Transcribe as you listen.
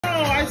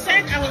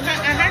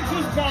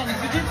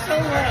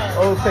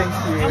Oh, thank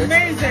you.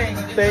 Amazing.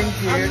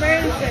 Thank you.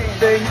 Amazing.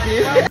 Thank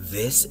you.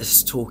 This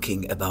is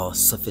talking about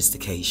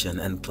sophistication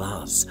and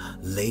class.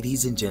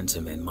 Ladies and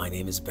gentlemen, my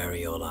name is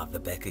Beriola,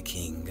 the Becca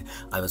King.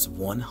 I was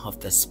one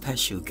of the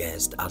special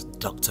guests at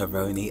Dr.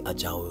 Roni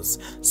Ajao's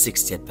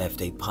 60th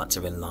birthday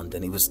party in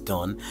London. It was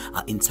done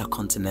at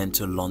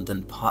Intercontinental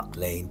London Park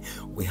Lane.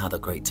 We had a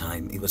great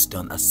time. It was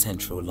done at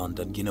Central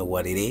London. You know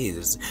what it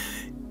is?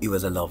 It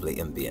was a lovely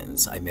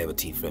ambience. I met with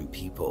different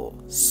people.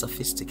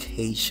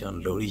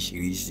 Sophistication,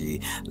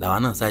 lóríṣiríṣi.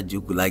 Làwọn náà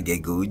ṣàjókòó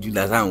lágẹ̀gẹ̀ ojú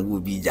lásán wo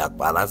bí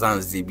ìjàpá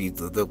lásán ṣe bí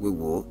tòótọ́ pé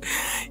wo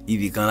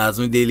ibì kan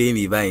lásán délé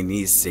ní báyìí ní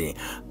ìsìn.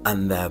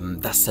 And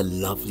that's a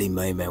lovely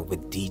moment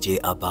with DJ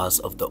Abbas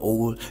of the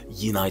All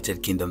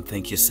United Kingdom.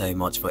 Thank you so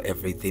much for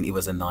everything. It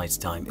was a nice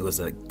time. It was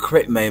a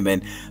great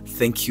moment.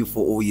 Thank you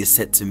for all you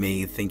said to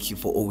me. Thank you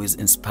for always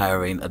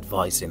inspiring,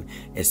 advising.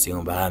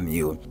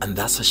 And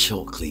that's a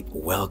short clip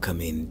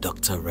welcoming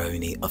Dr.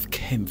 Roni of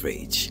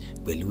Cambridge.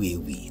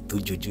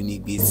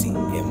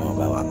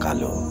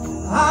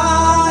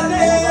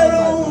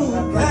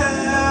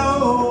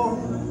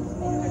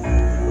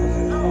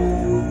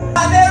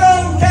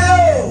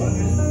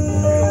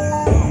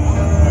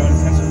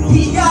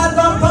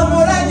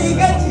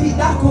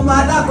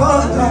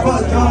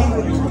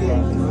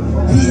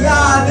 Iya,